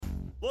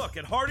Look,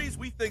 at Hardee's,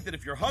 we think that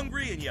if you're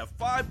hungry and you have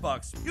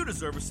 $5, you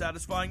deserve a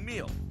satisfying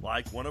meal.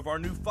 Like one of our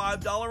new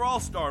 $5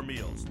 All-Star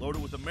meals,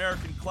 loaded with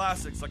American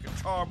classics like a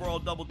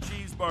Charbroiled double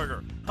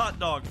cheeseburger, hot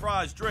dog,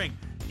 fries, drink,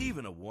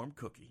 even a warm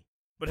cookie.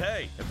 But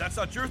hey, if that's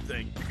not your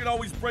thing, you can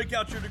always break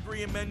out your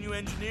degree in menu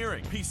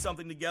engineering, piece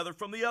something together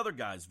from the other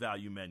guy's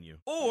value menu.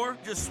 Or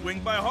just swing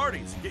by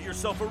Hardee's and get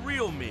yourself a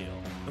real meal.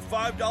 The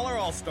 $5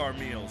 All-Star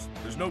meals.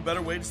 There's no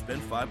better way to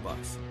spend $5.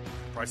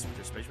 Price and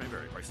participation may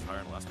vary. Prices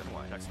higher in Alaska and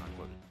Hawaii. Tax not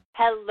included.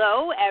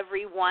 Hello,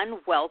 everyone.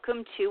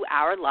 Welcome to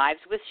Our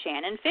Lives with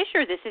Shannon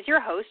Fisher. This is your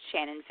host,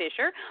 Shannon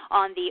Fisher,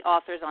 on the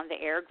Authors on the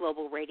Air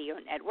Global Radio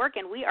Network,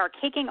 and we are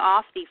kicking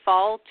off the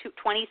fall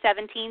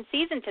 2017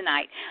 season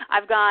tonight.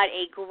 I've got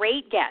a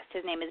great guest.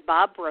 His name is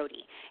Bob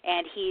Brody,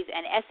 and he's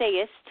an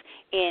essayist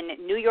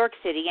in New York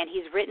City, and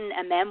he's written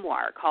a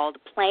memoir called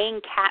Playing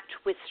Catch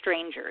with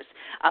Strangers,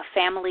 A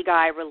Family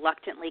Guy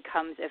Reluctantly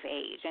Comes of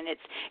Age. And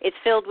it's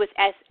filled with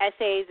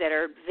essays that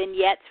are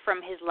vignettes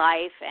from his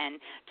life and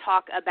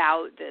talk about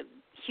the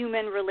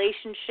human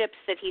relationships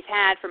that he's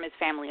had from his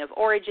family of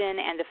origin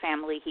and the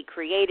family he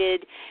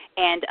created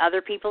and other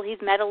people he's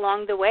met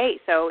along the way.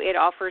 So it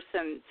offers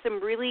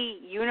some really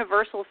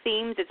universal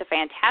themes. It's a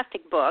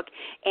fantastic book,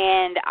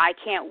 and I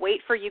can't wait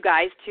for you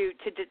guys to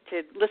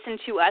listen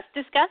to us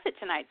discuss it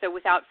tonight. So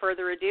without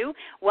further ado,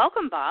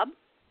 welcome, Bob.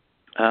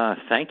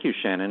 Thank you,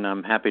 Shannon.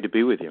 I'm happy to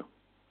be with you.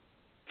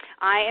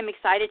 I am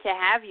excited to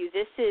have you.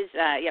 This is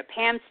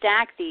Pam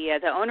Stack,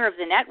 the owner of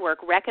the network,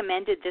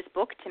 recommended this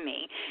book to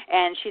me,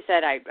 and she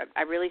said,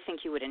 "I really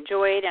think you would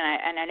enjoy it."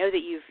 And I know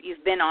that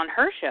you've been on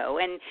her show,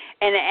 and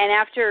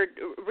after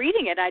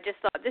reading it, I just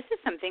thought this is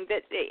something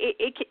that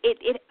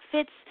it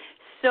fits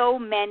so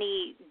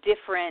many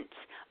different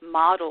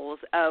models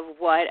of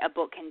what a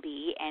book can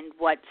be and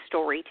what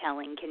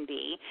storytelling can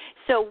be.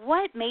 So,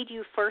 what made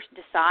you first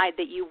decide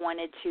that you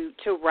wanted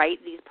to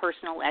write these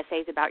personal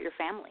essays about your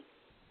family?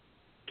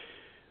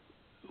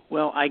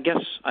 Well, I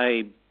guess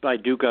I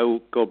do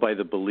go by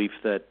the belief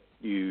that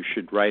you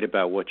should write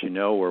about what you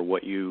know or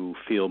what you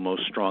feel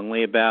most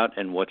strongly about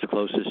and what's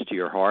closest to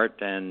your heart.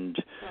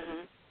 And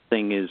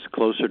thing is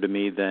closer to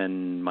me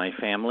than my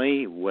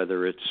family,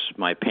 whether it's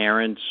my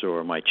parents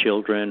or my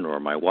children or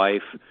my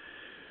wife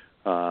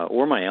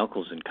or my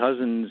uncles and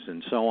cousins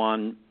and so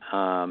on.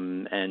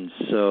 And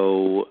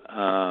so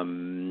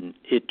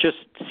it just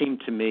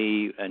seemed to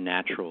me a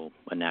natural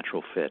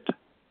fit.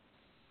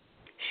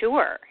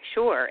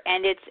 Sure.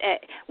 And it's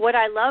what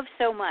I love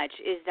so much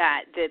is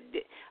that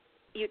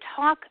you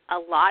talk a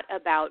lot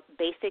about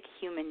basic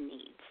human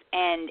needs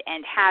and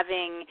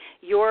having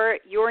your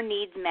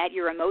needs met,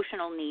 your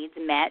emotional needs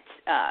met.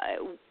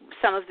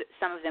 Some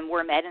of them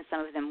were met and some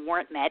of them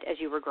weren't met as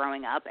you were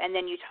growing up. And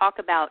then you talk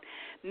about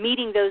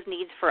meeting those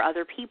needs for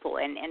other people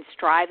and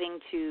striving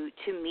to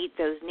meet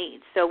those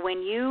needs. So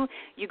when you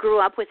grew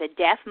up with a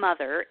deaf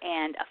mother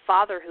and a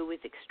father who was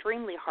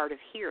extremely hard of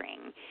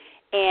hearing,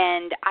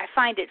 and I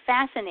find it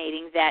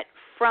fascinating that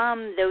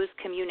from those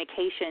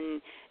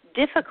communication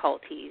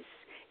difficulties,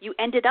 you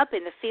ended up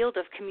in the field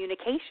of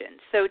communication.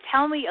 So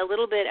tell me a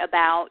little bit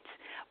about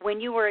when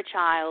you were a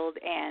child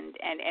and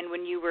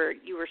when you were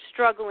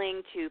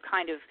struggling to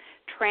kind of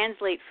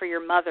translate for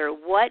your mother.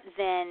 What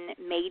then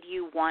made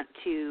you want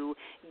to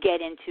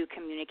get into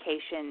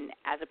communication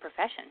as a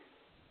profession?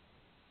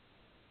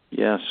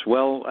 Yes,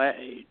 well,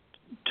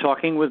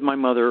 talking with my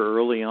mother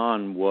early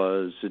on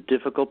was a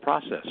difficult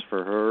process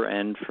for her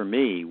and for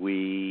me.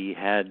 We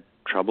had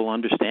trouble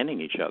understanding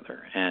each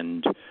other,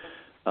 and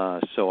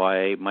so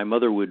my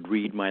mother would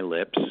read my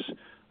lips.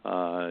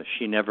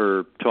 She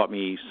never taught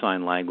me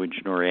sign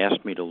language nor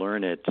asked me to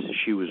learn it.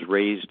 She was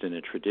raised in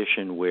a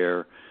tradition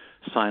where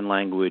sign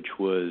language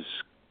was,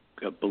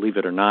 believe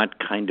it or not,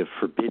 kind of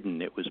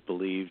forbidden. It was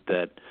believed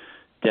that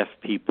deaf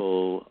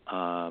people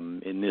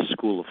in this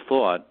school of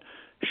thought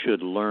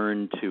should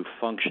learn to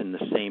function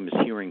the same as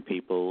hearing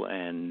people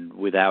and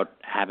without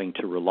having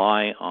to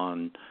rely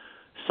on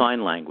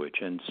sign language.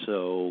 And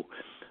so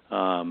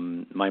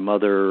my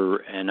mother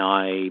and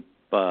I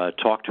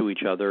talked to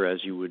each other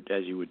as you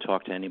would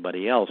talk to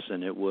anybody else,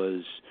 and it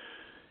was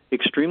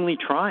extremely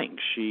trying.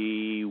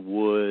 She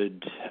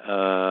would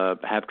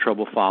have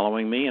trouble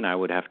following me, and I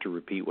would have to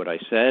repeat what I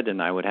said,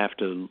 and I would have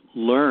to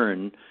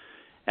learn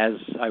as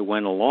I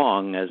went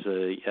along as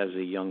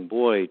a young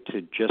boy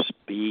to just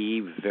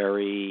be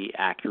very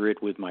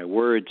accurate with my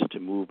words, to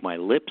move my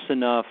lips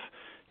enough,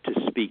 to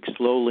speak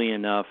slowly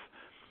enough,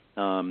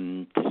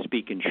 to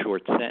speak in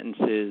short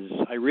sentences.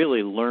 I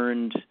really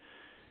learned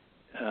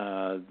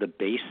the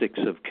basics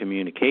of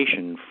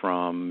communication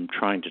from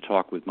trying to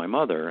talk with my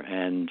mother,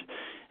 and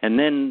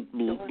then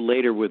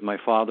later with my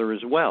father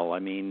as well. I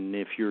mean,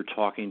 if you're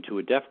talking to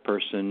a deaf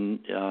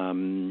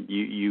person,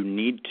 you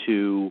need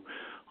to,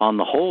 on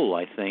the whole,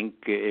 I think,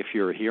 if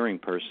you're a hearing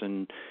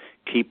person,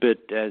 keep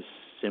it as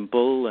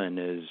simple and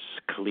as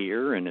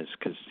clear and as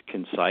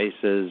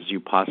concise as you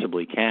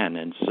possibly can.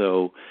 And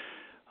so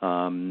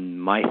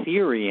my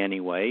theory,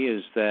 anyway,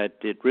 is that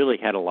it really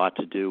had a lot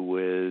to do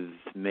with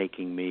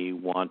making me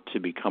want to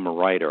become a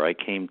writer. I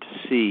came to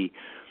see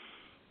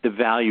the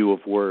value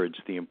of words,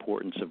 the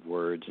importance of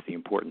words, the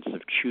importance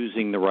of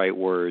choosing the right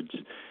words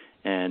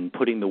and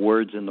putting the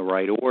words in the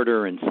right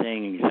order and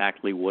saying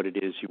exactly what it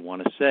is you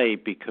want to say,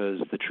 because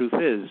the truth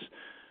is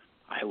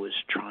I was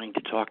trying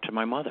to talk to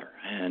my mother,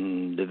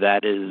 and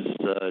that is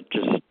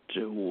just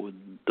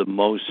the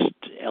most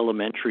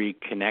elementary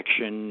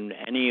connection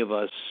any of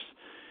us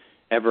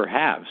ever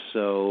have.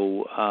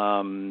 So,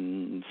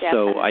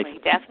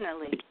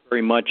 Definitely. It's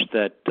very much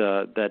that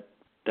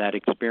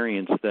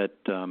experience that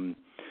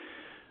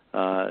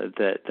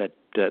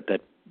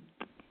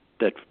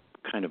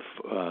kind of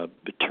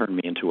turned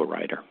me into a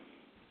writer.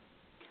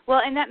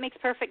 Well, and that makes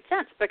perfect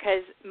sense,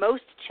 because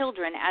most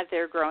children, as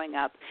they're growing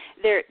up,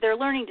 they're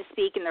learning to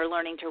speak and they're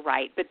learning to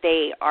write, but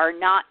they are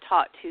not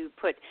taught to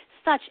put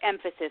such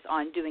emphasis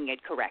on doing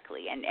it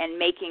correctly and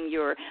making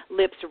your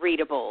lips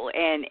readable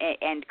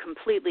and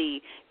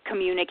completely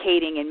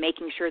communicating and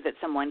making sure that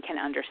someone can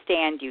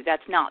understand you.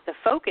 That's not the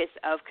focus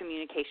of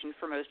communication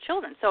for most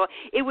children. So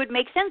it would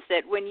make sense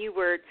that when you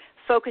were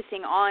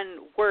focusing on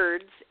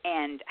words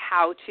and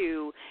how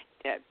to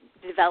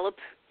develop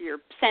your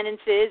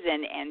sentences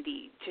and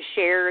to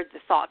share the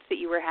thoughts that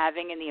you were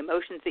having and the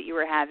emotions that you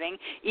were having,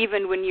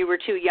 even when you were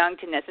too young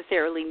to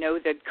necessarily know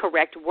the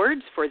correct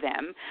words for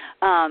them,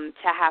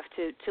 to have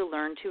to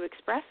learn to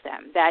express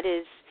them. That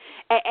is,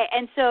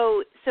 and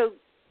so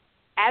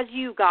as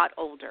you got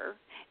older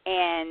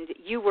and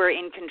you were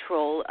in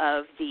control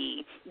of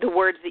the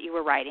words that you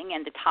were writing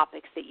and the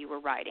topics that you were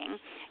writing,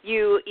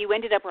 you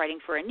ended up writing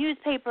for a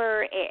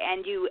newspaper,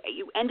 and you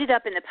ended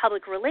up in the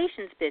public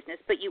relations business,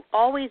 but you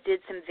always did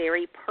some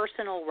very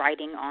personal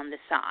writing on the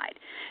side.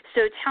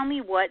 So tell me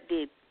what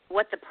the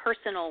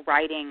personal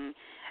writing,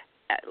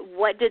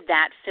 what did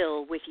that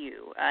fill with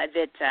you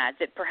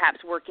that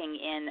perhaps working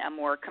in a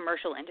more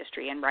commercial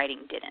industry and writing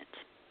didn't?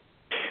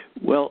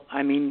 Well,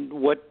 I mean,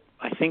 what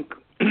I think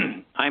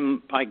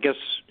I guess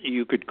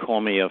you could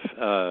call me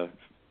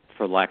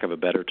for lack of a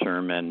better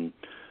term, and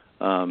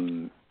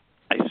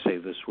I say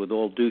this with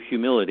all due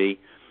humility,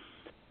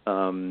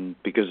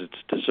 because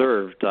it's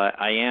deserved.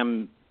 I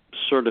am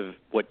sort of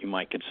what you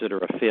might consider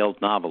a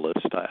failed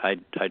novelist. I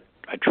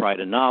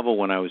tried a novel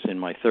when I was in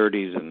my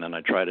 30s, and then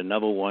I tried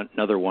another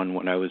one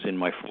when I was in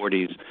my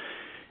 40s,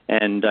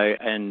 and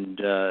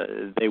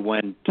they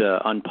went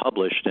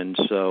unpublished, and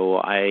so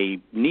I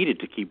needed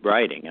to keep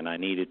writing, and I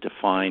needed to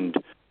find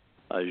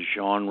a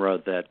genre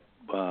that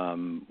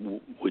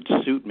would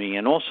suit me,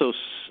 and also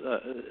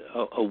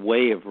a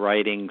way of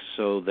writing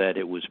so that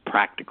it was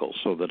practical,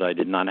 so that I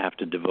did not have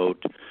to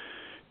devote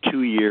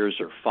 2 years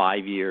or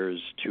 5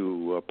 years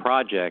to a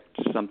project,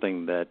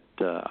 something that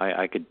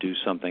I could do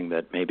something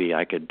that maybe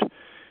I could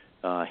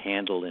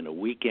handle in a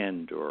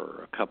weekend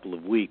or a couple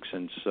of weeks.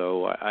 And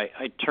so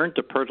I turned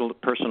to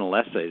personal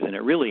essays, and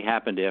it really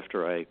happened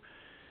after I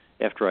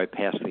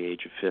passed the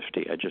age of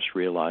 50. I just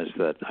realized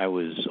that I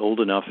was old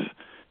enough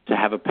to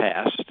have a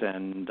past,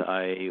 and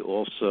I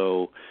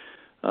also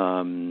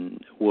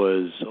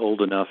was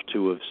old enough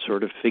to have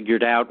sort of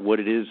figured out what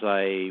it is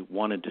I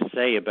wanted to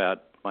say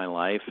about my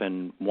life,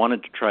 and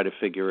wanted to try to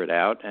figure it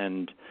out,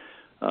 and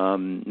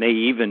may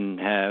even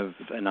have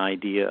an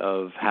idea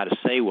of how to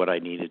say what I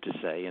needed to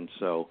say. And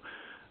so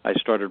I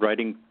started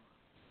writing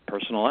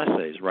personal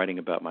essays, writing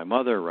about my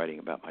mother, writing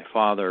about my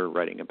father,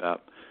 writing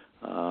about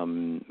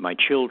my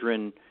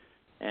children,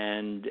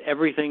 and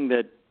everything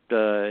that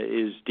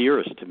is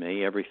dearest to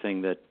me,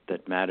 everything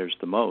that matters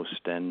the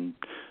most. And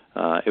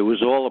it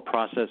was all a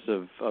process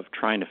of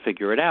trying to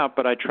figure it out,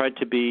 but I tried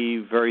to be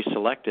very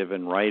selective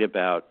and write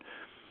about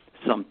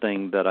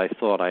something that I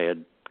thought I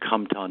had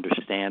come to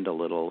understand a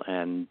little,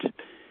 and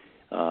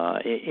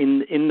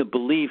in the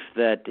belief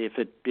that if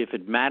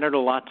it mattered a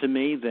lot to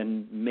me,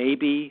 then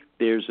maybe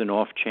there's an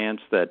off chance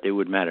that it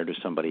would matter to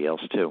somebody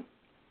else too.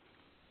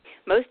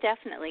 Most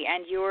definitely,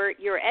 and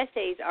your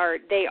essays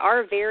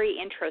are very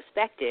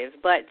introspective,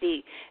 but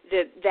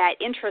that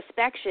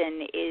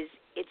introspection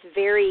it's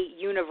very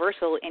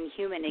universal in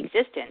human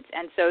existence,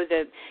 and so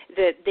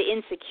the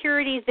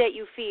insecurities that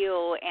you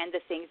feel and the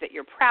things that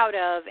you're proud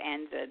of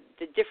and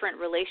the different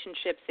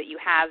relationships that you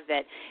have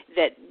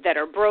that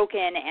are broken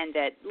and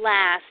that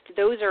last,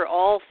 those are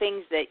all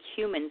things that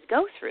humans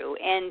go through,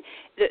 and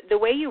the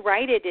way you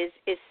write it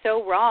is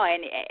so raw,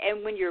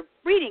 and when you're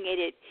reading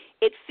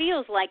it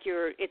feels like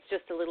it's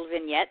just a little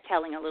vignette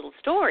telling a little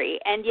story,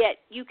 and yet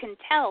you can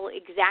tell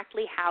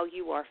exactly how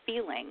you are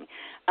feeling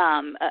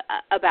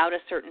about a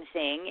certain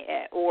thing,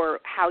 or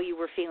how you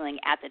were feeling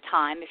at the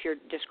time if you're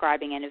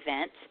describing an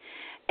event.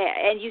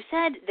 And you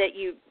said that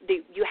you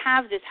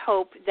have this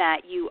hope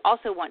that you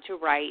also want to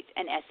write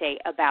an essay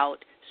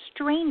about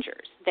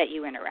strangers that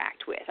you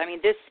interact with. I mean,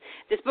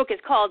 this book is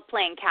called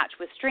Playing Catch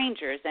with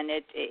Strangers, and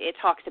it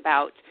talks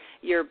about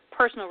your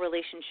personal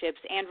relationships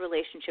and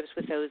relationships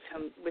with those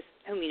with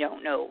whom you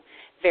don't know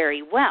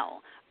very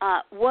well.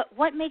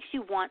 What makes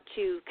you want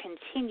to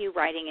continue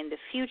writing in the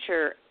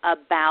future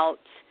about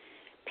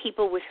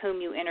people with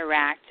whom you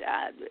interact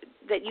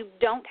that you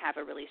don't have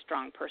a really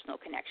strong personal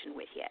connection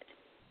with yet?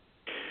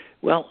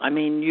 Well, I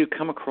mean, you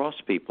come across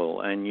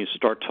people and you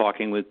start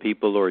talking with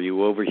people, or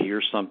you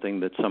overhear something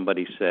that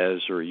somebody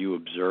says, or you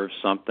observe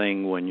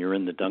something when you're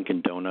in the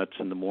Dunkin' Donuts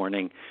in the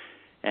morning.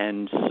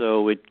 And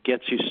so it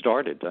gets you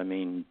started. I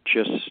mean,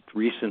 just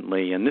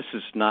recently, and this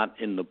is not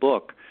in the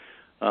book,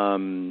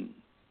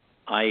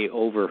 I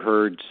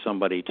overheard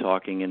somebody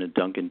talking in a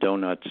Dunkin'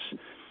 Donuts,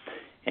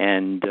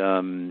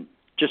 and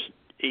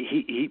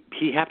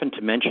he happened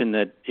to mention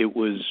that it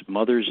was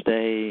Mother's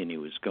Day, and he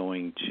was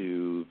going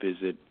to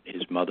visit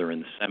his mother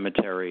in the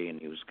cemetery, and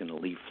he was going to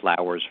leave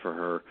flowers for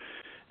her.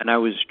 And I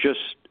was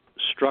just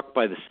struck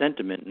by the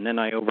sentiment, and then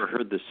I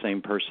overheard the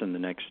same person the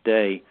next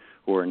day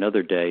or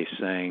another day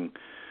saying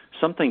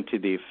something to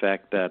the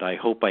effect that I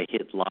hope I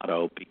hit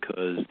lotto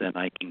because then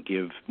I can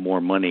give more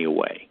money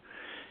away.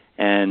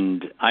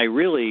 And I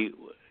really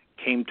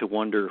came to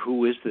wonder,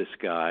 who is this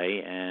guy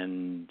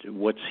and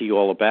what's he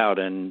all about,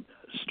 and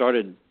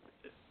started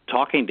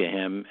talking to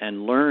him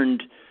and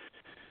learned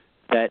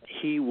that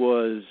he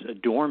was a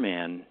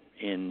doorman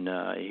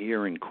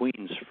here in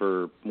Queens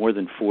for more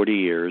than 40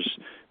 years,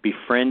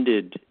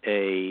 befriended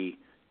a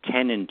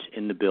tenant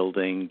in the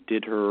building,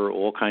 did her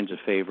all kinds of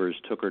favors,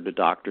 took her to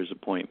doctor's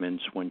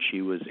appointments when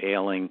she was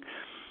ailing,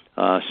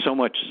 so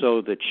much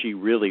so that she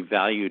really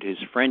valued his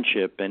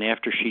friendship, and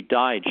after she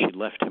died, she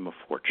left him a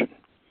fortune.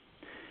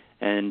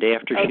 And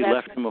after she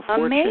left him a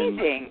fortune,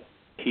 amazing.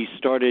 He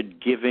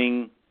started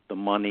giving the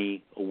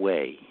money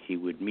away. He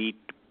would meet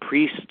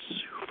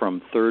priests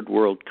from third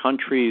world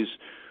countries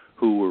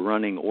who were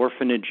running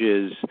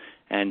orphanages,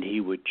 and he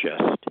would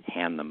just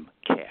hand them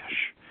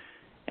cash.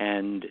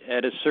 And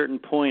at a certain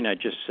point, I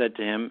just said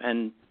to him,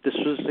 and this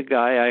was a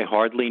guy I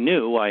hardly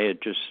knew. I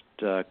had just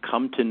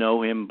come to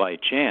know him by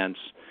chance.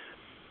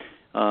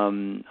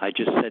 I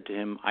just said to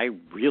him, I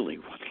really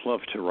would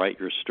love to write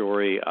your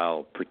story.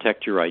 I'll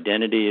protect your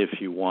identity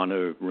if you want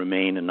to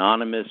remain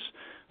anonymous,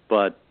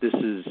 but this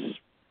is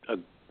a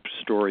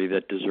story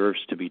that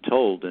deserves to be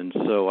told. And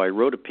so I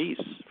wrote a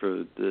piece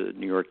for the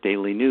New York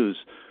Daily News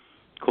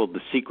called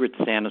The Secret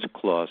Santa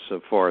Claus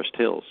of Forest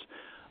Hills,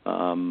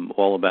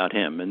 all about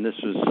him. And this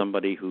was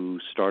somebody who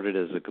started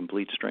as a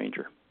complete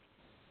stranger.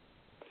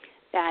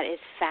 That is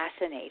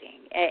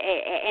fascinating,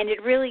 and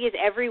it really is.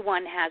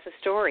 Everyone has a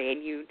story,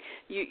 and you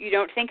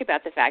don't think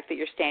about the fact that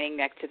you're standing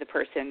next to the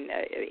person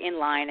in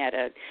line at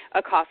a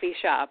coffee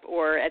shop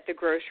or at the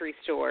grocery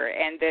store,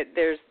 and that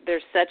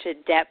there's such a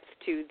depth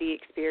to the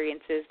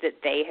experiences that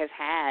they have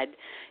had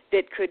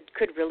that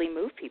could really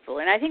move people.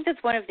 And I think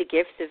that's one of the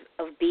gifts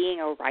of being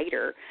a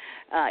writer,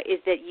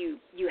 is that you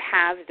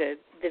have the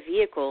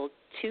vehicle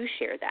to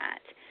share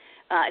that.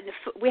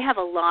 We have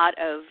a lot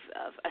of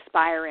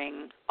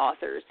aspiring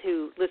authors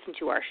who listen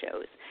to our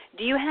shows.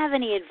 Do you have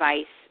any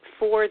advice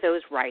for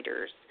those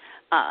writers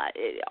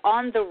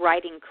on the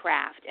writing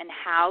craft and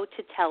how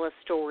to tell a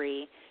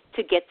story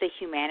to get the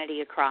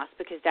humanity across?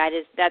 Because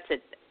that's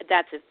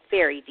a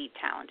very deep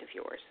talent of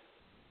yours.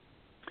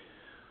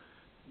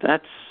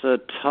 That's a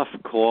tough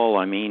call.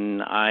 I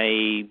mean,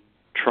 I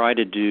try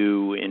to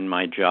do in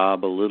my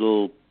job a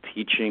little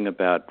teaching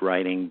about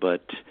writing,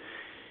 but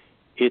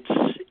it's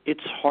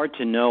hard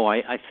to know.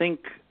 I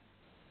think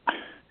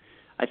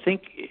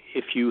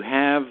if you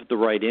have the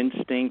right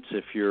instincts,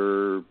 if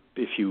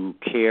you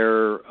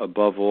care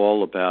above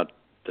all about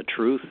the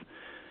truth,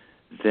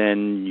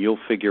 then you'll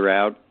figure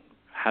out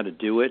how to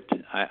do it.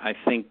 I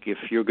think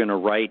if you're going to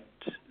write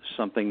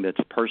something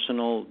that's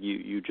personal,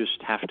 you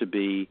just have to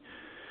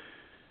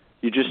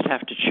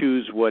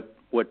choose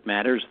what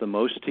matters the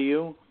most to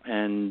you,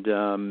 and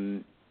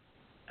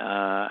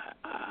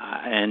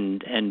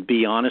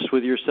be honest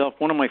with yourself.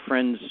 One of my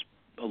friends,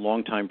 a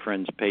longtime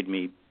friends, paid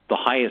me the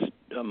highest,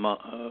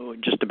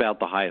 just about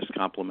the highest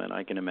compliment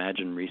I can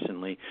imagine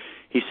recently.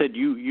 He said,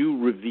 you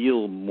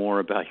reveal more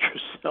about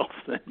yourself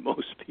than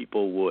most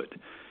people would.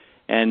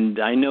 And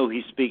I know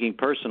he's speaking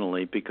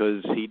personally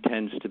because he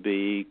tends to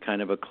be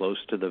kind of a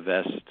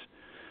close-to-the-vest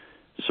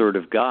sort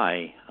of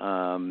guy.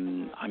 I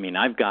mean,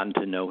 I've gotten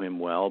to know him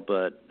well,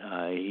 but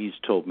he's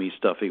told me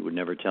stuff he would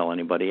never tell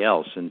anybody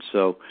else. And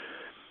so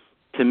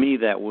to me,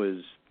 that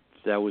was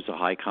a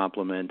high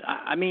compliment.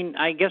 I mean,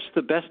 I guess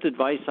the best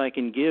advice I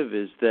can give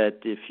is that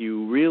if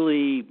you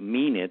really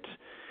mean it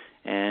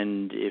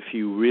and if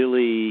you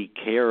really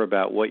care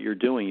about what you're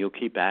doing, you'll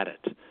keep at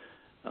it.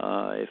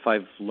 If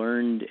I've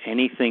learned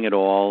anything at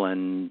all,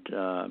 and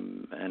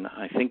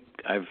I think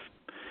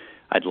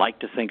I'd like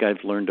to think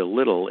I've learned a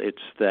little, it's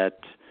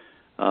that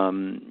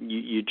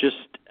you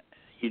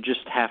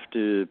just have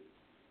to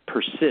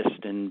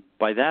persist, and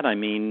by that I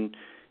mean,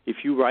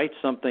 if you write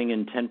something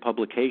and 10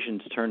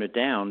 publications turn it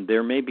down,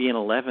 there may be an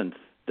 11th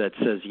that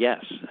says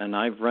yes, and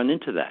I've run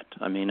into that.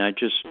 I mean, I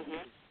just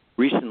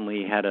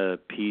recently had a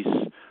piece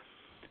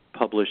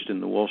published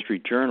in the Wall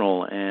Street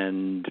Journal,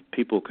 and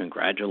people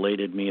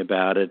congratulated me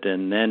about it,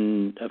 and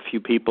then a few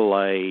people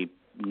I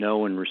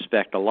know and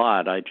respect a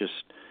lot, I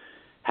just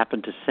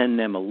happened to send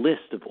them a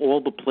list of all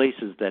the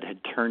places that had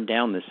turned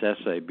down this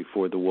essay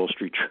before the Wall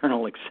Street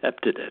Journal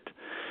accepted it.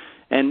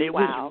 And it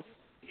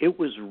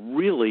was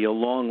really a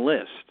long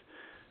list.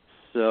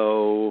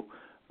 So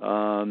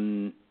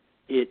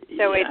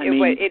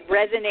It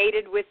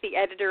resonated with the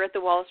editor at the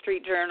Wall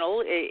Street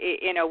Journal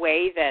in a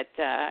way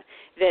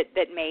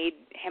that made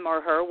him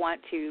or her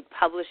want to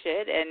publish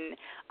it, and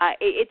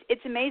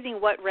it's amazing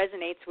what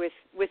resonates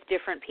with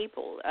different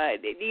people.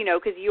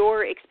 Because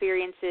your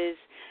experiences,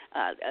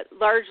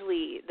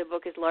 the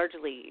book is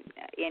largely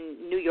in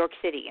New York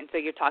City, and so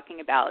you're talking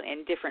about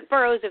in different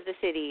boroughs of the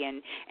city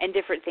and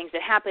different things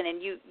that happen,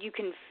 and you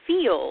can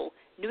feel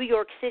New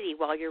York City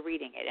while you're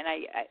reading it. And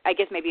I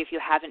guess maybe if you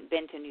haven't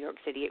been to New York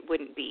City, it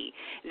wouldn't be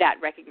that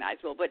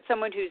recognizable. But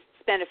someone who's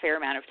spent a fair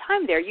amount of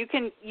time there, you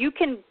can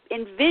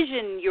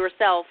envision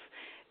yourself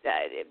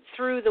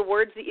through the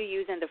words that you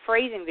use and the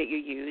phrasing that you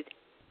use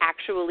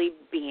actually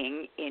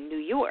being in New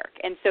York.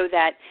 And so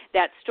that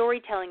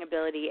storytelling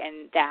ability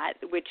and that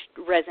which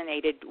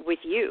resonated with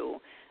you,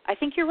 I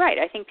think you're right.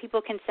 I think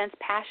people can sense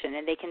passion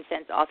and they can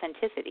sense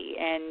authenticity,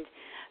 and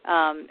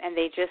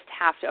they just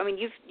have to. I mean,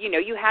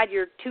 you had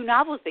your 2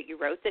 novels that you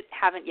wrote that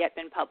haven't yet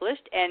been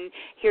published, and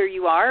here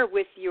you are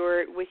with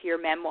your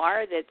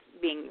memoir that's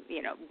being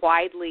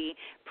widely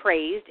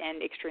praised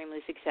and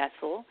extremely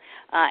successful,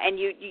 and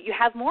you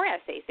have more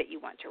essays that you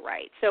want to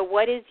write. So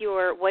what is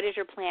your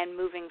plan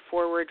moving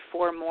forward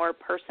for more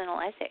personal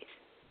essays?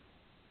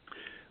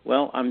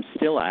 Well, I'm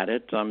still at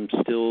it. I'm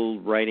still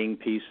writing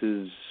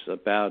pieces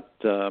about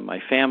my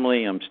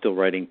family. I'm still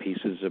writing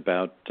pieces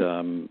about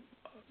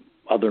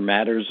other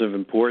matters of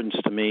importance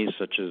to me,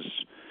 such as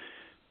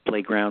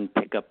playground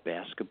pickup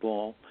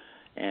basketball.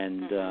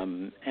 And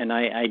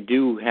I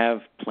do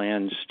have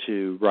plans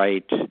to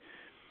write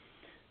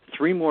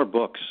 3 more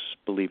books,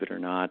 believe it or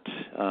not.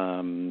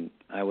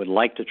 I would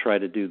like to try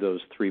to do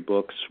those 3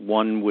 books.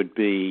 One would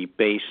be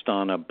based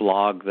on a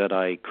blog that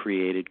I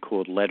created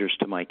called Letters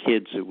to My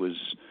Kids.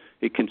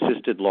 It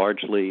consisted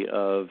largely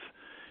of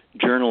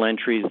journal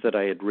entries that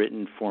I had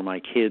written for my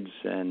kids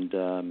and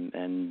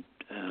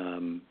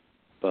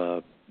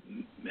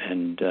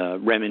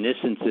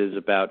reminiscences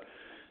about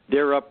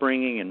their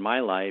upbringing and my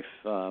life.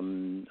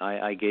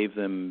 I gave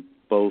them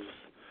both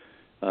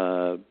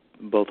our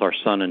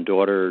son and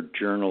daughter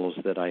journals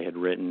that I had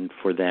written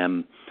for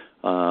them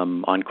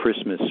on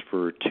Christmas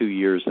for 2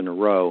 years in a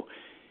row.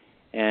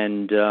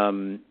 And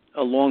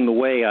along the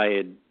way, I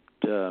had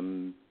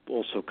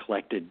also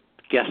collected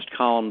guest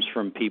columns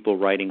from people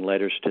writing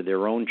letters to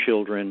their own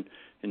children.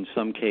 In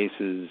some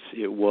cases,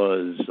 it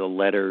was a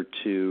letter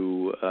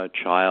to a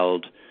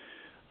child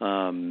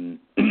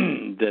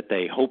that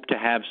they hope to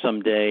have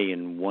someday.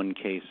 In one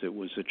case, it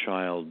was a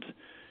child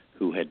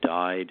who had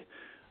died.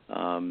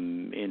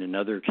 In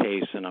another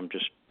case, and I'm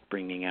just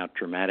bringing out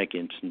dramatic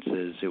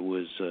instances, it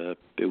was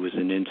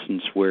an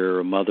instance where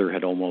a mother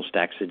had almost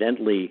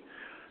accidentally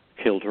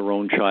killed her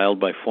own child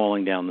by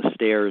falling down the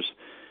stairs.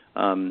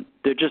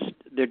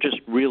 They're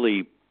just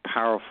really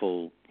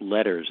powerful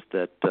letters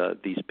that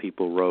these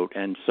people wrote,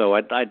 and so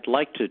I'd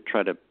like to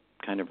try to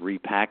kind of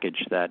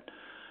repackage that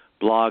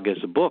blog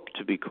as a book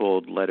to be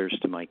called Letters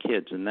to My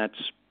Kids, and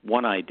that's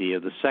one idea.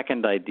 The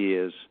second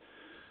idea is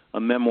a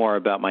memoir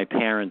about my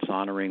parents,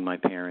 honoring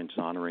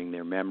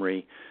their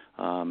memory,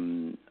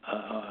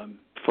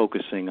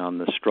 focusing on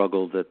the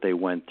struggle that they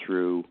went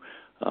through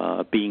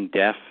being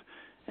deaf,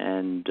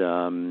 and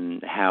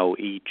how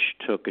each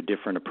took a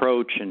different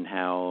approach, and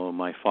how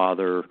my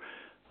father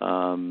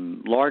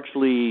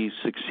largely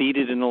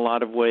succeeded in a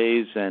lot of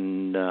ways,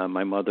 and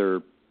my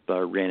mother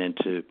ran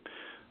into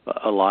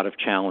a lot of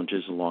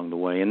challenges along the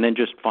way. And then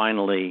just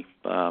finally,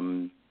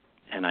 and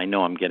I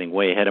know I'm getting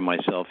way ahead of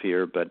myself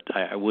here, but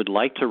I would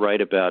like to write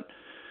about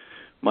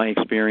my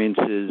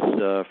experiences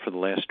for the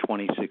last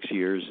 26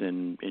 years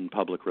in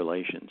public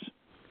relations.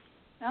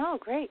 Oh,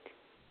 great.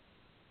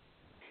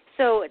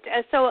 So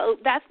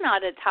that's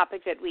not a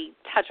topic that we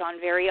touch on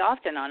very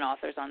often on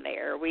Authors on the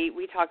Air.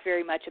 We talk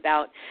very much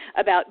about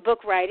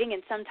book writing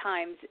and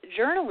sometimes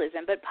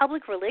journalism, but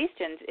public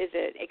relations is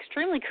an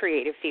extremely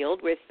creative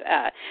field with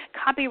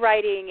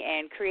copywriting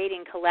and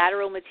creating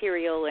collateral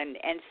material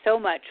and so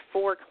much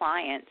for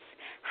clients.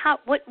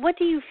 What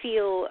do you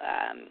feel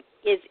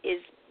is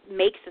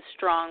makes a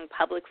strong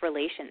public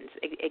relations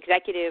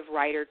executive,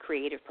 writer,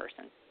 creative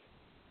person?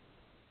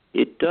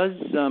 It does.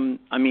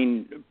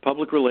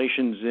 Public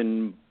relations,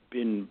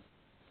 in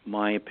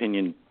my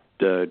opinion,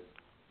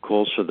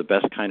 calls for the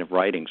best kind of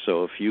writing.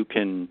 So if you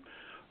can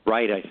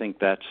write, I think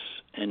that's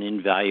an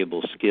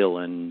invaluable skill.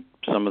 And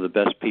some of the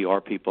best PR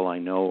people I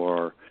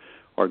know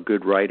are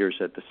good writers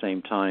at the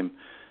same time.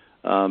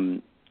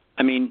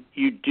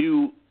 You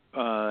do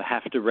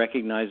have to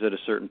recognize at a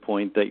certain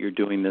point that you're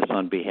doing this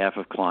on behalf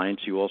of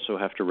clients. You also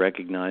have to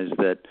recognize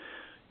that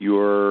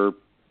you're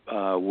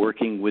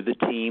working with a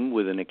team,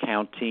 with an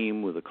account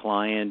team, with a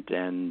client,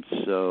 and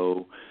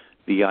so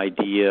the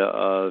idea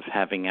of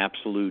having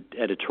absolute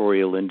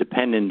editorial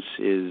independence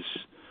is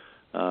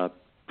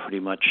pretty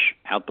much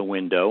out the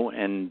window,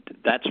 and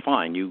that's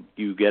fine. You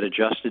get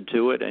adjusted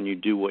to it, and you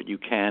do what you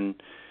can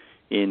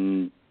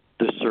in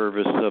the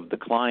service of the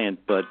client,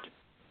 but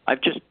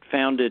I've just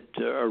found it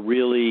a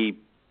really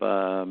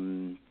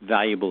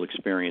valuable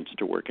experience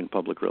to work in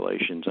public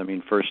relations. I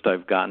mean, first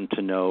I've gotten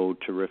to know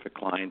terrific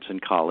clients and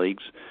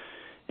colleagues,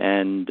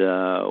 and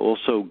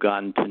also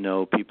gotten to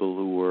know people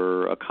who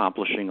were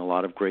accomplishing a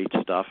lot of great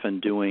stuff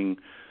and doing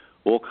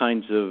all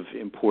kinds of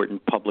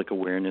important public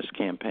awareness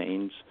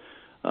campaigns.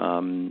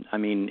 I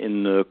mean,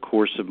 in the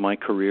course of my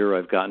career,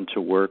 I've gotten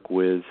to work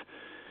with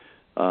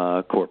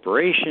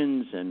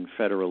corporations and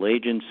federal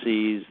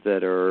agencies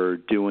that are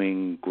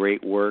doing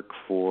great work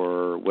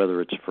for,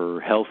 whether it's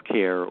for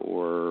healthcare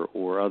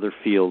or other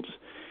fields,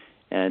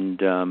 and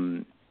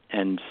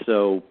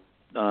so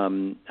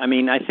I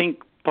mean, I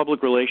think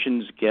public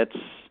relations gets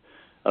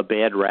a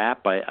bad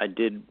rap. I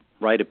did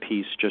write a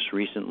piece just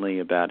recently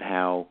about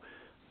how,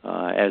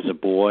 as a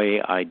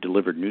boy, I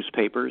delivered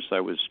newspapers. I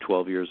was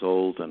 12 years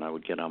old, and I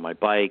would get on my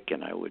bike,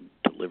 and I would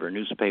deliver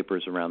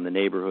newspapers around the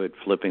neighborhood,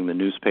 flipping the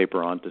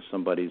newspaper onto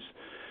somebody's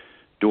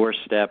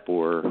doorstep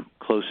or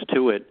close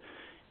to it.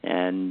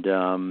 And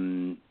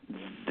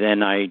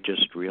then I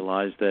just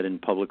realized that in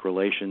public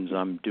relations,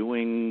 I'm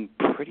doing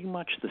pretty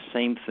much the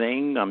same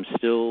thing. I'm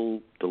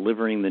still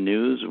delivering the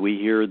news. We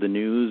hear the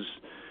news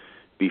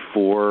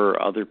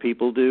before other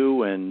people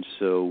do, and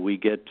so we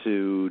get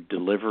to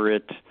deliver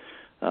it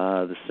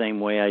the same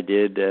way I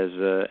did as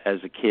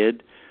a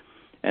kid,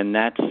 and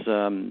that's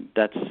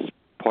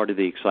part of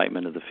the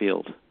excitement of the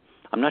field.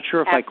 I'm not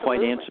sure if Absolutely. I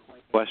quite answered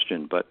the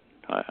question, but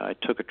I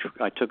took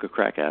a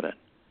crack at it.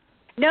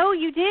 No,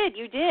 you did,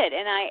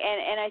 and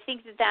I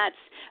think that's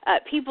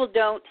people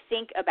don't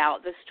think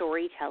about the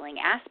storytelling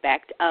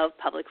aspect of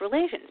public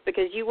relations,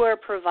 because you are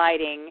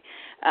providing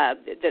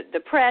the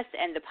press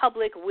and the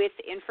public with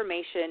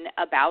information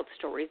about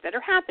stories that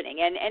are happening,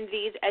 and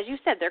these, as you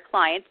said, they're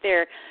clients.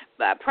 They're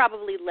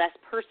probably less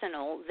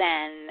personal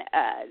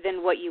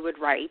than what you would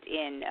write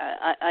in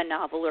a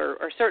novel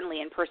or certainly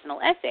in personal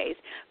essays,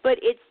 but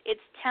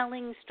it's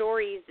telling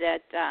stories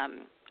that.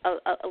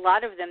 A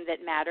lot of them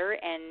that matter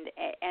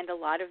and a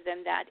lot of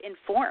them that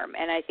inform,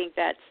 and I think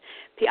that's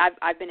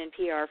I've been in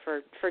PR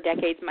for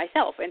decades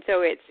myself, and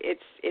so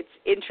it's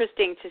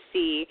interesting to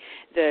see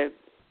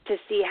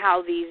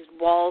how these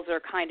walls are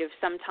kind of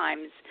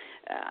sometimes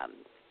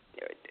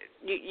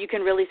you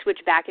can really switch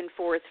back and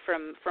forth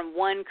from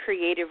one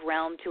creative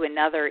realm to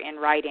another in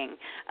writing,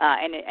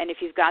 and if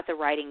you've got the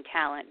writing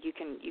talent, you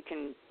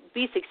can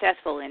be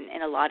successful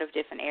in a lot of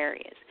different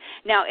areas.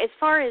 Now, as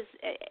far as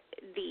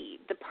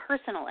the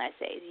personal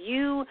essays,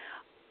 you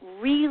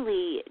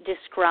really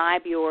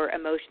describe your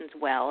emotions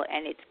well,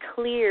 and it's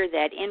clear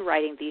that in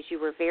writing these you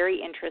were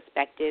very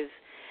introspective,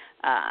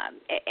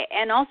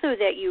 and also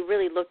that you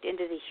really looked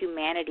into the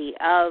humanity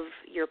of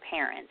your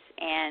parents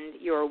and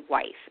your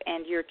wife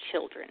and your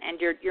children and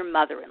your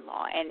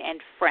mother-in-law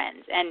and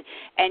friends,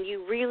 and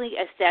you really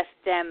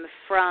assessed them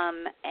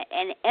from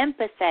an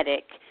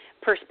empathetic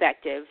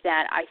perspective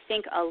that I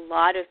think a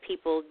lot of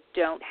people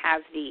don't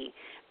have the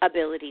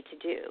ability to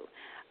do.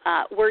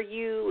 Were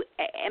you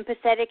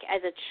empathetic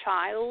as a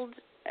child,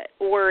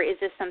 or is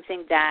this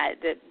something that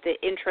the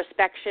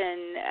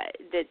introspection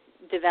that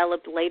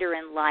developed later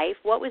in life?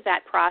 What was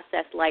that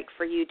process like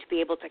for you to be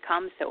able to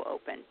come so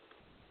open?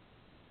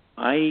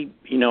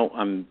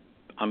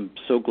 I'm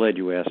so glad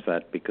you asked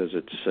that, because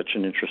it's such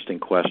an interesting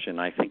question.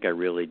 I think I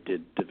really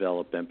did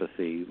develop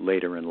empathy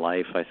later in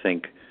life. I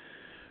think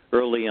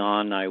early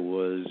on I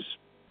was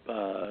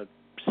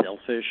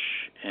selfish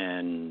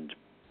and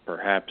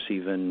perhaps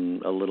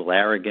even a little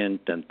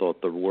arrogant and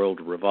thought the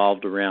world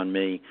revolved around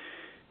me.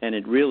 And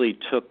it really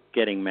took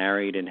getting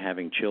married and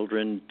having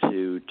children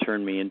to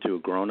turn me into a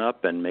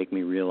grown-up and make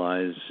me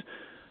realize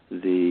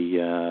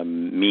the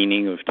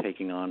meaning of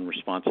taking on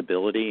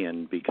responsibility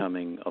and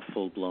becoming a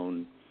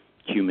full-blown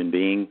human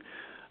being.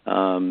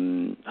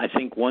 I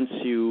think once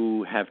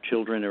you have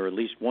children, or at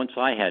least once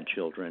I had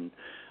children,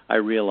 I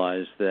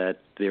realized that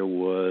there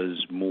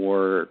was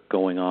more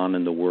going on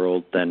in the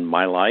world than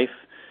my life,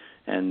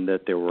 and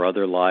that there were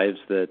other lives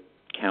that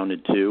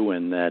counted too,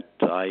 and that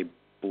I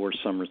bore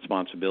some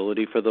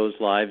responsibility for those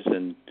lives.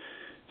 And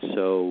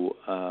so,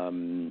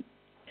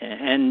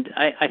 and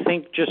I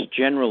think just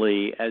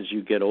generally as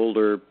you get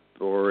older,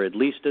 or at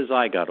least as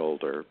I got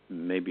older,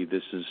 maybe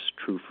this is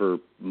true for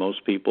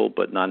most people,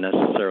 but not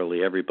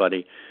necessarily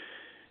everybody,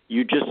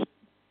 you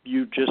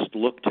just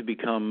look to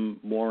become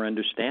more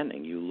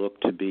understanding. You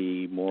look to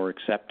be more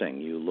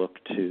accepting. You look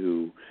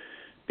to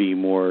be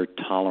more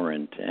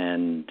tolerant.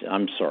 And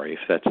I'm sorry if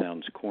that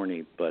sounds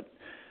corny, but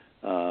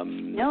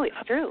no, it's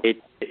true.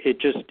 It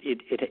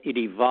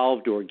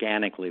evolved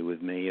organically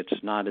with me.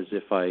 It's not as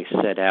if I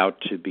set out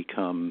to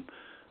become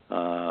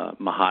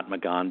Mahatma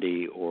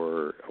Gandhi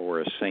or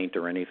a saint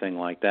or anything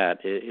like that.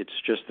 It's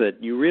just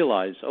that you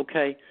realize,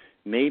 okay,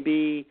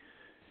 maybe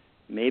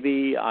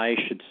I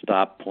should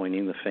stop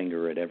pointing the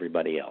finger at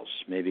everybody else.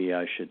 Maybe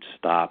I should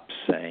stop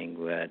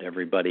saying that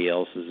everybody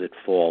else is at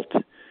fault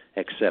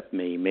except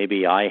me.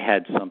 Maybe I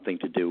had something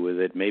to do with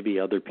it. Maybe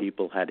other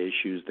people had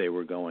issues they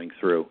were going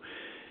through.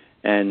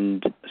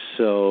 And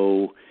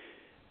so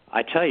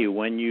I tell you,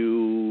 when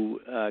you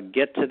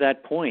get to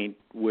that point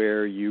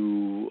where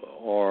you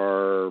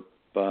are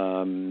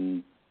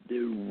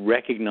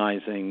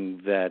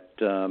recognizing that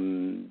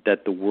that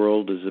the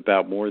world is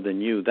about more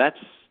than you.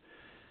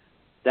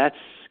 That's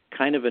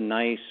kind of a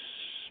nice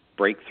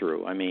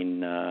breakthrough. I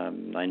mean,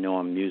 I know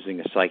I'm using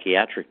a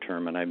psychiatric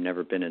term, and I've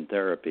never been in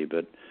therapy,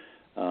 but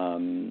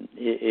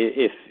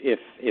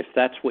if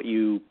that's what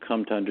you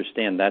come to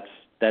understand,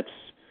 that's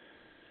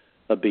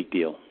a big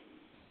deal.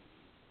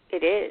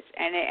 It is,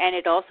 and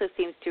it also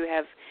seems to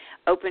have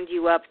opened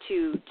you up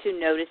to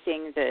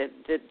noticing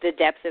the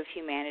depth of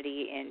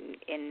humanity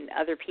in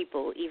other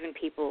people, even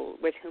people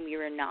with whom you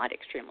are not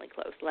extremely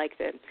close, like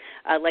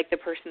the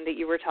person that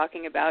you were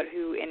talking about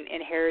who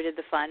inherited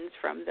the funds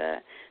from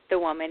the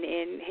woman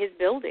in his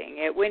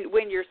building.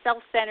 When you're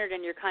self-centered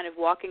and you're kind of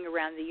walking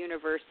around the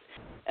universe,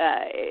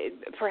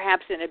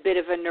 perhaps in a bit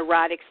of a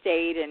neurotic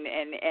state and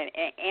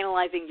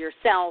analyzing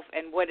yourself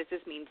and what does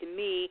this mean to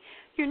me,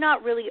 you're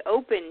not really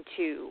open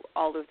to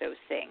all of those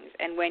things.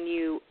 And when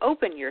you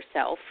open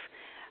yourself,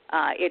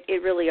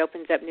 it really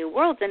opens up new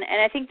worlds. And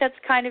I think that's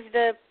kind of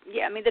the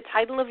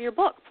title of your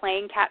book,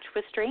 Playing Catch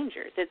with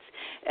Strangers.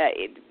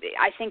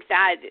 I think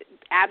that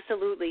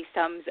absolutely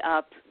sums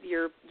up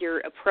your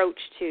approach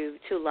to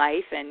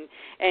life. And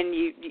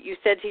you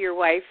said to your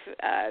wife,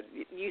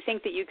 you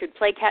think that you could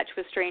play catch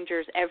with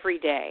strangers every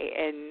day,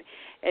 and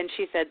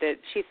she said that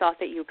she thought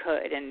that you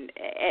could, and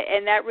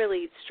that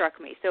really struck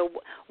me. So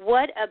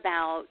what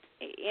about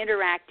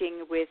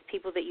interacting with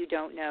people that you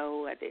don't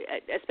know,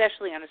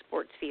 especially on a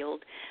sports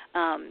field,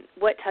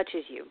 what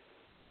touches you?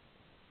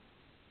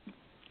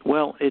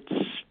 Well, it's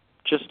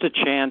just a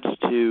chance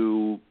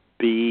to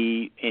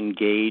be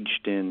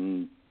engaged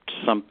in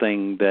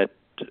something that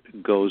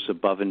goes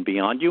above and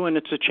beyond you, and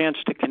it's a chance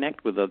to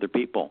connect with other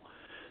people.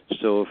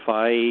 So if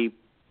I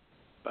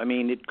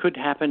mean, it could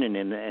happen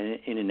in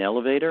an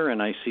elevator,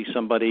 and I see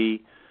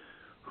somebody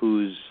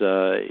who's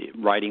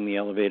riding the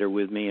elevator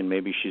with me, and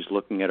maybe she's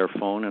looking at her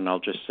phone, and I'll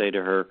just say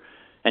to her,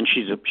 and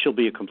she'll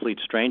be a complete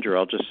stranger,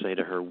 I'll just say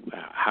to her,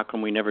 how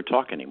come we never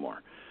talk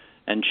anymore?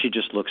 And she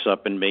just looks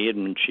up at me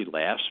and she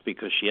laughs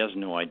because she has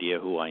no idea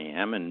who I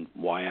am and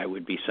why I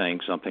would be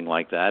saying something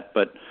like that.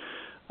 But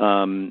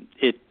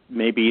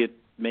maybe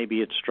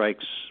it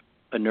strikes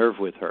a nerve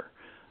with her.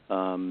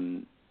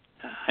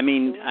 I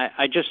mean,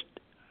 I just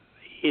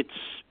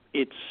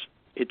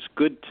it's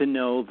good to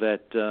know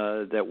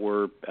that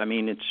we're. I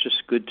mean, it's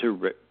just good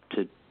to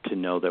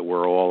know that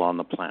we're all on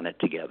the planet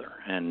together.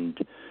 And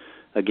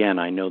again,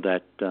 I know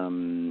that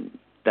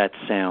that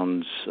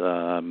sounds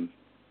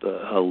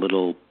a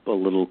little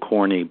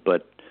corny,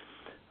 but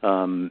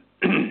but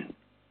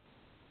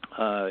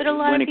a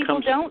lot of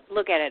people don't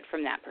look at it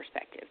from that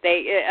perspective.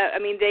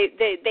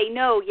 They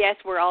know, yes,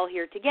 we're all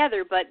here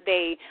together, but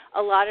a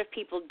lot of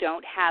people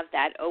don't have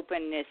that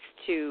openness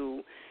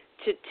to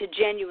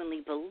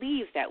genuinely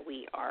believe that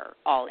we are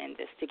all in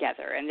this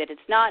together, and that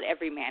it's not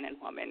every man and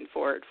woman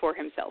for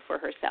himself or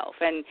herself.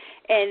 And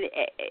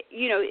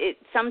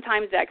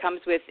sometimes that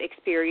comes with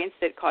experience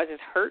that causes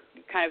hurt,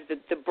 kind of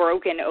the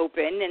broken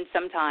open, and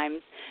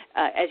sometimes,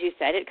 as you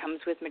said, it comes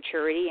with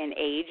maturity and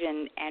age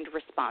and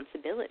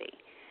responsibility.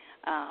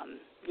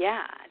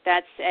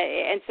 That's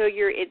and so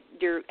your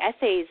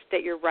essays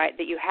that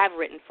you have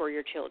written for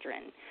your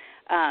children.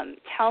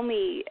 Tell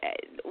me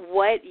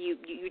what you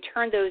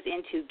turn those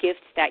into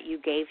gifts that you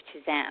gave to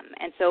them.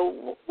 And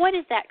so what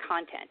is that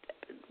content?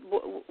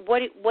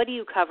 What do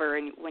you cover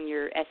when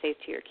your essays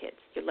to your kids,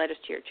 your letters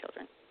to your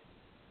children?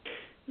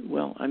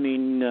 Well, I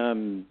mean,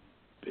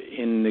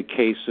 in the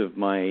case of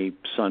my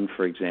son,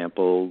 for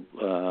example,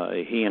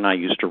 he and I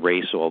used to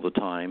race all the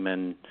time,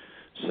 and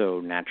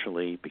so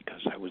naturally,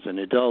 because I was an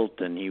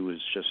adult and he was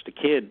just a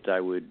kid,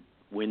 I would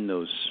win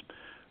those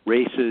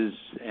races.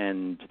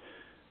 And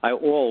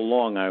all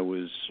along I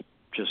was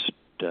just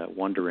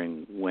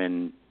wondering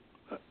when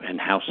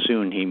and how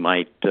soon he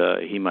might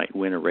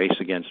win a race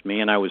against me,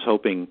 and I was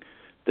hoping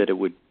that it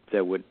would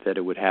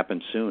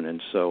happen soon.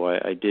 And so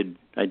I did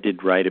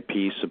write a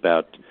piece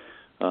about.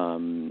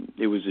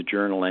 It was a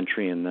journal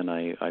entry, and then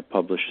I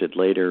published it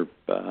later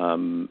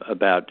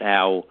about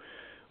how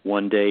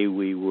one day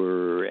we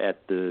were at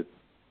a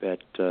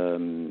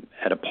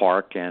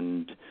park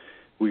and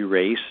we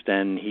raced,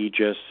 and he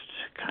just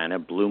kind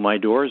of blew my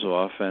doors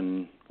off,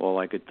 and all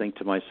I could think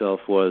to myself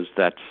was,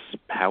 that's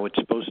how it's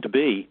supposed to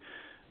be.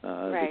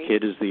 Right. The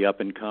kid is the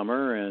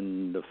up-and-comer,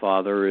 and the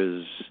father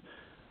is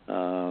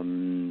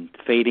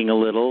fading a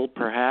little,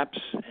 perhaps,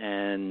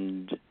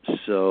 and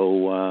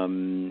so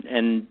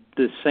and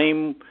the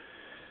same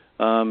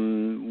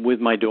with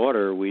my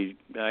daughter.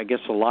 I guess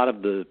a lot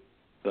of the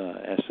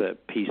essay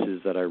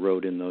pieces that I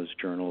wrote in those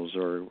journals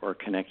are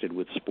connected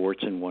with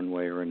sports in one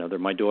way or another.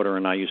 My daughter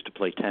and I used to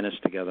play tennis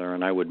together,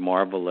 and I would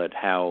marvel at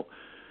how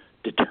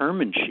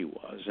determined she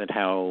was, at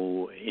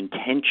how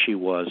intent she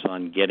was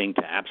on getting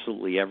to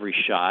absolutely every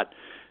shot,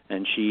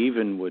 and she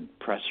even would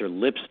press her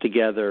lips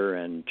together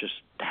and just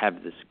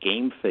have this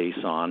game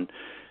face on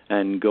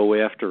and go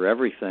after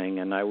everything,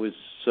 and I was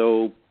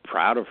so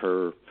proud of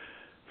her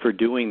for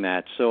doing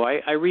that. So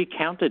I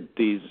recounted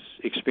these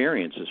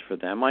experiences for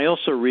them. I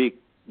also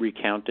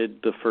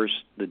recounted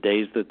the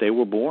days that they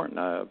were born,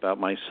 about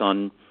my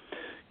son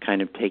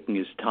kind of taking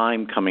his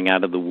time coming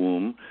out of the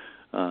womb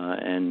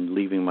and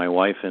leaving my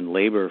wife in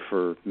labor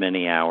for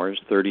many hours,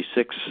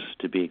 36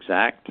 to be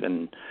exact.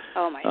 And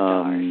oh my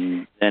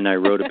gosh. Then I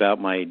wrote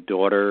about my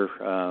daughter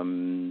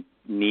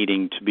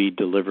needing to be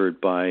delivered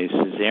by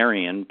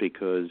cesarean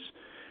because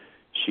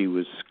she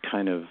was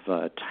kind of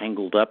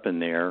tangled up in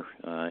there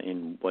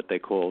in what they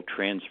call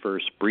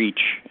transverse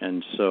breach.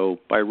 And so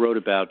I wrote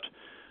about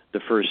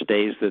the first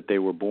days that they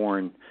were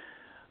born.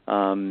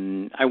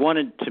 I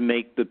wanted to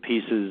make the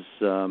pieces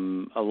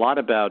a lot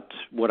about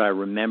what I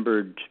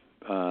remembered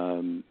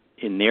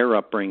in their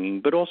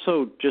upbringing, but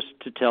also just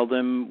to tell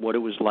them what it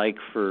was like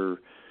for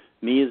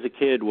me as a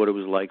kid, what it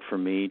was like for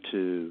me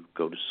to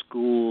go to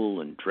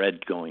school and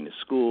dread going to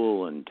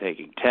school and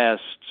taking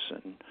tests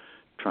and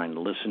trying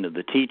to listen to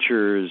the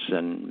teachers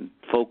and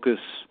focus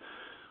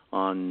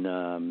on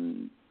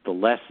the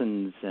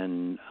lessons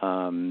and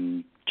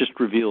just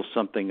reveal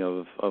something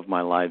of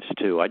my lives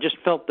too. I just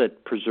felt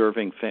that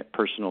preserving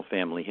personal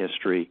family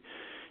history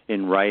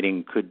in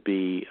writing could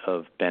be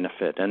of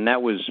benefit, and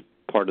that was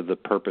part of the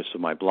purpose of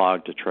my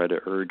blog, to try to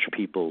urge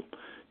people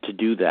to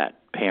do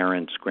that,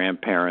 parents,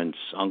 grandparents,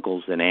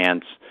 uncles, and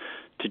aunts,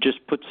 to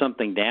just put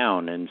something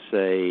down and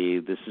say,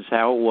 this is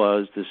how it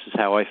was, this is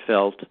how I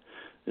felt,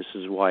 this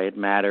is why it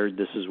mattered,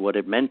 this is what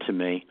it meant to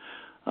me,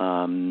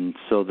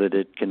 so that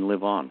it can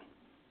live on.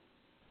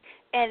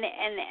 And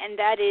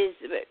that is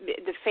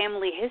the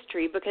family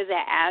history, because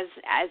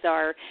as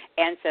our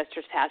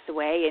ancestors pass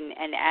away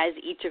and as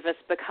each of us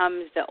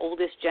becomes the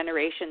oldest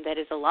generation that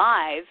is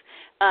alive,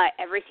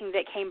 everything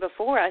that came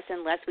before us,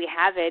 unless we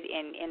have it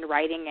in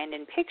writing and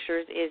in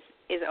pictures,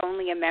 is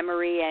only a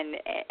memory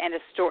and a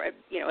story,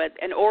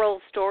 an oral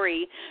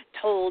story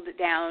told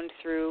down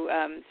through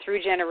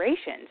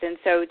generations. And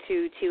so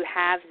to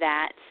have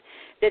that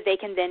they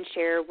can then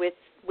share with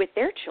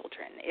their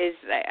children is,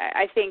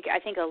 I think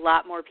a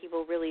lot more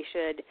people really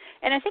should,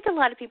 and I think a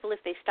lot of people, if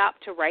they stop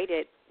to write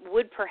it,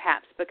 would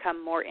perhaps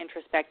become more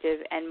introspective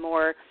and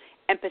more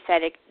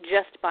empathetic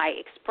just by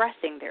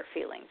expressing their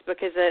feelings,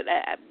 because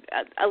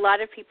a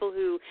lot of people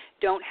who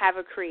don't have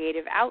a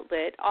creative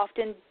outlet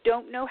often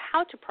don't know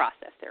how to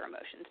process their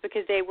emotions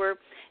because they were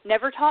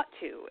never taught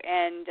to,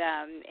 and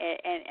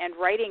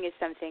writing is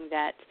something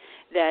that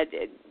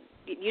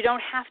you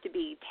don't have to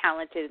be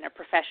talented and a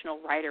professional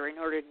writer in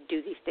order to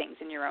do these things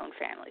in your own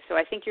family. So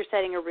I think you're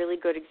setting a really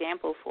good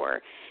example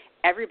for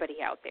everybody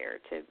out there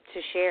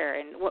to share.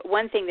 And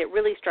one thing that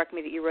really struck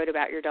me that you wrote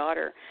about your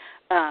daughter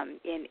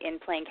in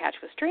Playing Catch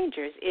with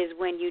Strangers is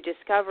when you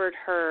discovered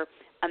her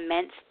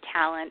immense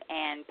talent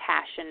and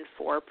passion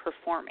for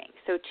performing.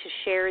 So to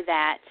share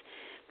that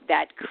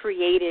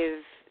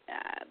creative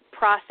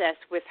process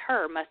with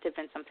her must have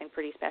been something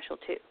pretty special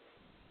too.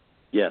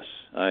 Yes,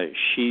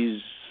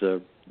 she's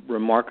a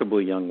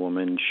remarkable young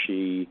woman.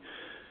 She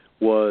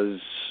was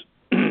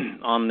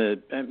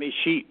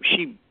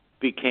she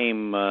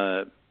became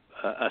a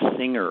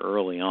singer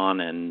early on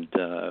and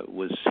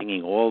was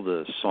singing all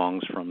the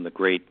songs from the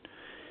great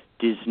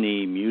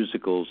Disney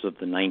musicals of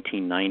the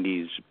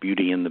 1990s,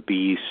 Beauty and the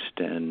Beast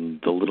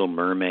and The Little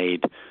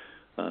Mermaid.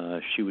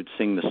 She would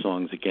sing the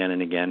songs again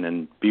and again,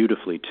 and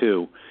beautifully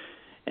too.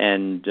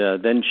 And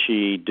then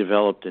she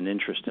developed an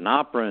interest in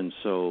opera, and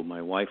so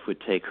my wife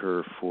would take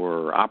her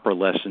for opera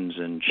lessons,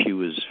 and she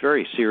was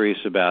very serious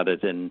about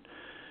it. And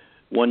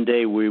one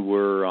day we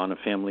were on a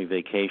family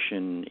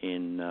vacation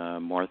in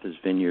Martha's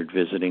Vineyard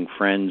visiting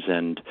friends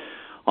and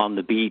on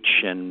the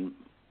beach, and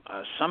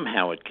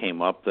somehow it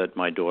came up that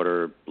my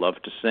daughter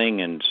loved to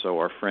sing, and so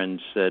our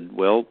friends said,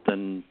 well,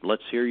 then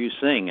let's hear you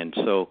sing. And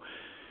so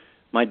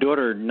my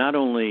daughter not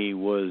only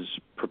was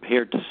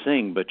prepared to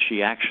sing, but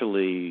she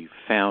actually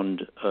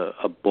found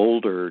a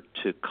boulder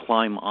to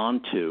climb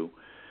onto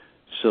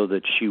so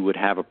that she would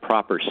have a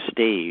proper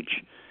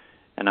stage.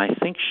 And I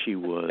think she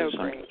was,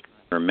 I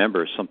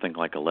remember, something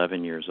like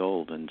 11 years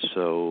old. And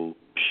so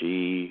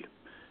she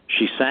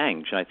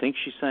sang. I think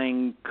she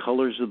sang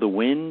Colors of the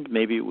Wind.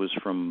 Maybe it was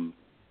from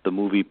the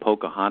movie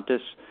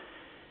Pocahontas.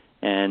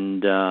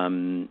 And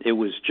it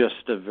was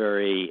just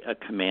a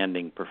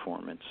commanding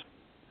performance.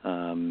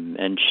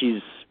 And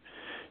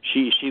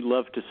she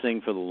loved to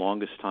sing for the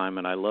longest time,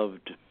 and I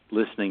loved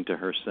listening to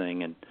her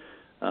sing. And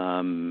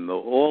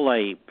all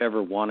I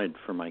ever wanted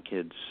for my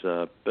kids,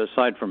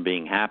 aside from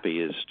being happy,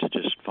 is to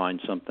just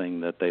find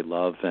something that they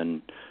love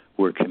and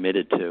were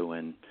committed to.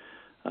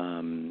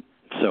 And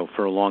so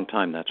for a long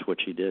time, that's what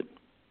she did.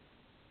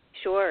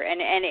 Sure,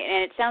 and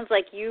it sounds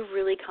like you've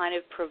really kind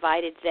of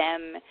provided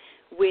them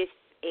with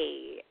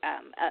a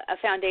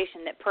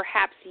foundation that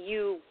perhaps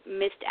you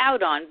missed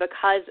out on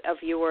because of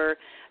your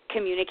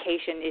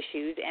communication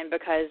issues and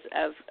because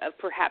of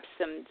perhaps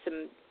some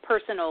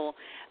personal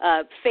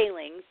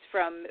failings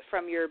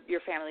from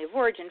your family of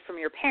origin, from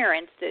your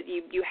parents, that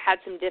you had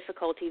some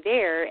difficulty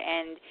there.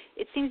 And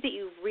it seems that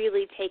you've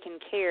really taken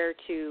care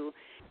to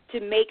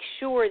make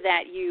sure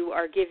that you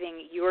are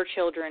giving your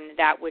children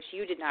that which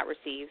you did not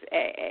receive,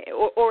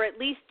 or at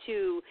least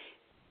to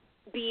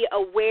be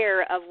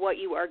aware of what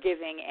you are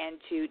giving and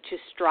to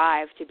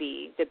strive to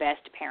be the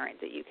best parent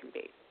that you can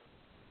be.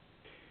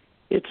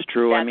 It's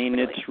true. That's I mean,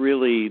 it's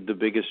really the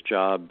biggest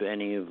job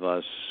any of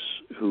us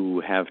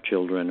who have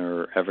children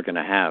are ever going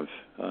to have,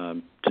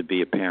 to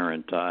be a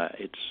parent.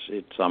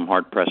 I'm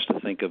hard pressed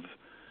to think of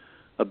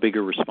a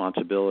bigger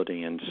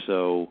responsibility, and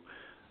so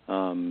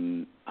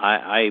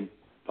I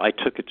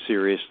took it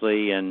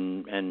seriously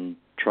and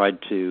tried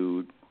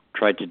to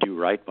do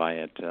right by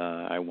it.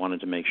 I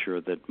wanted to make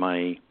sure that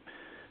my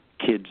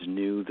kids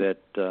knew that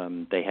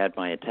they had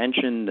my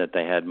attention, that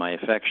they had my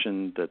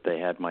affection, that they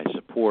had my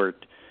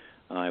support.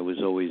 I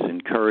was always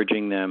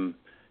encouraging them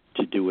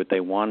to do what they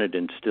wanted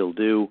and still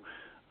do.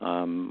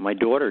 My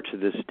daughter, to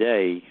this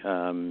day,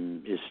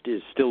 is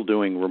still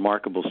doing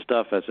remarkable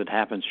stuff. As it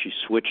happens, she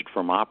switched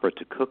from opera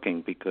to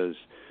cooking because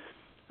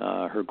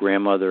her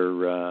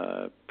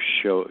grandmother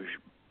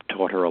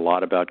taught her a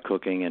lot about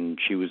cooking, and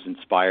she was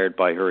inspired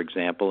by her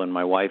example. And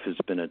my wife has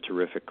been a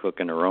terrific cook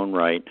in her own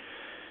right.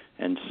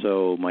 And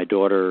so my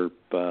daughter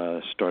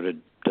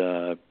started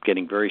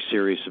getting very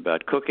serious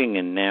about cooking,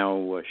 and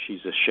now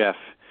she's a chef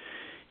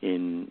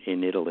in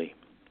Italy.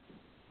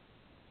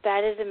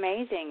 That is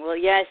amazing. Well,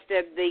 yes,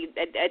 the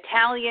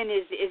Italian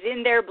is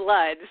in their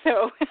blood,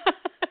 so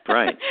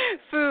right.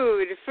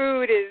 Food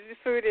is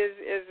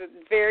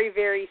very,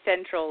 very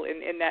central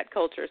in that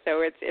culture.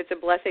 So it's a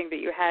blessing that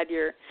you had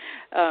your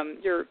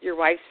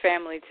wife's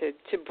family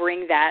to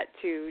bring that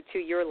to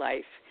your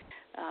life.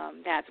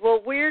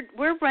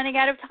 We're running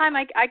out of time.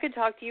 I could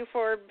talk to you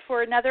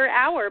for another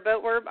hour,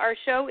 but our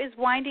show is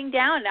winding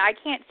down. I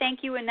can't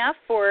thank you enough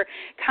for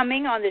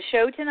coming on the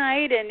show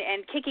tonight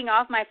and kicking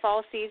off my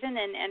fall season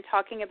and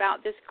talking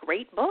about this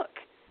great book.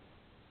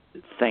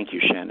 Thank you,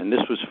 Shannon.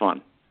 This was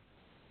fun.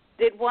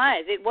 It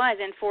was,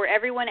 and for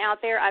everyone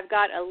out there, I've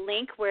got a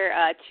link where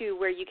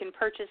you can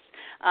purchase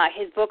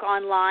his book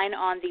online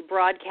on the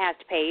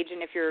broadcast page.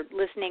 And if you're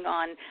listening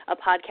on a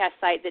podcast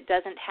site that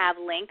doesn't have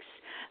links,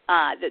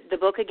 the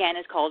book again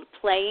is called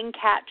Playing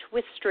Catch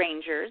with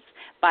Strangers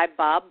by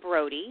Bob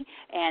Brody,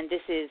 and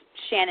this is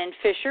Shannon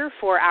Fisher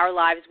for Our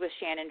Lives with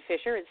Shannon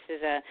Fisher. This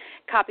is a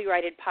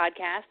copyrighted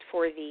podcast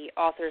for the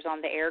Authors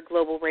on the Air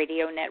Global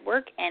Radio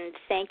Network, and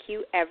thank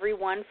you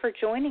everyone for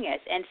joining us,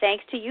 and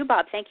thanks to you,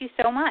 Bob. Thank you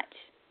so much.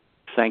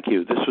 Thank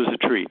you. This was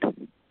a treat.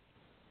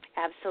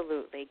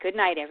 Absolutely. Good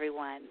night,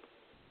 everyone.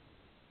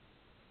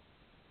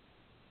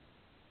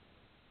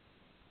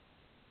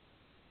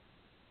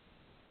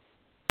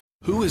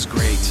 Who is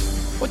great?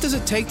 What does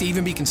it take to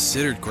even be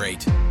considered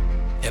great?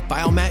 At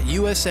Biomat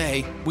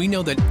USA, we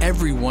know that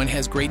everyone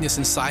has greatness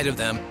inside of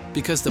them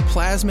because the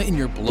plasma in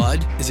your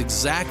blood is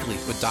exactly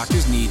what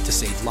doctors need to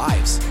save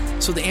lives.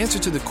 So the answer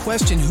to the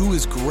question, who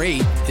is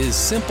great, is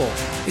simple.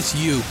 It's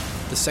you,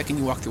 the second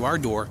you walk through our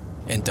door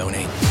and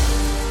donate.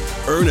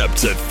 Earn up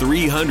to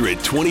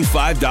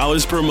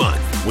 $325 per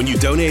month when you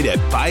donate at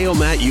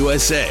Biomat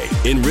USA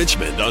in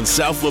Richmond on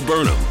South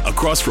Laburnum,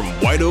 across from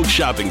White Oak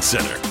Shopping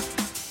Center.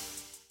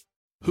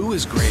 Who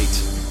is great?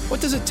 What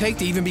does it take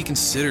to even be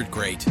considered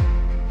great?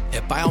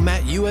 At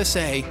Biomat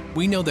USA,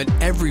 we know that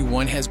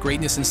everyone has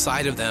greatness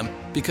inside of them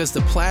because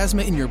the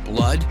plasma in your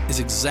blood is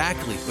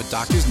exactly what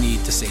doctors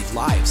need to save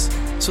lives.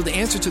 So the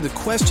answer to the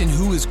question,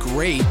 who is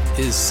great,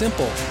 is simple.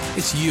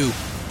 It's you,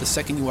 the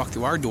second you walk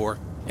through our door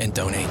and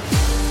donate.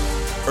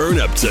 Earn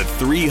up to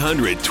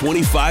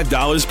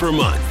 $325 per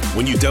month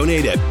when you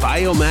donate at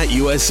Biomat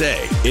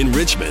USA in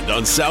Richmond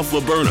on South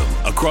Laburnum,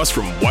 across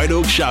from White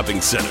Oak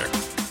Shopping Center.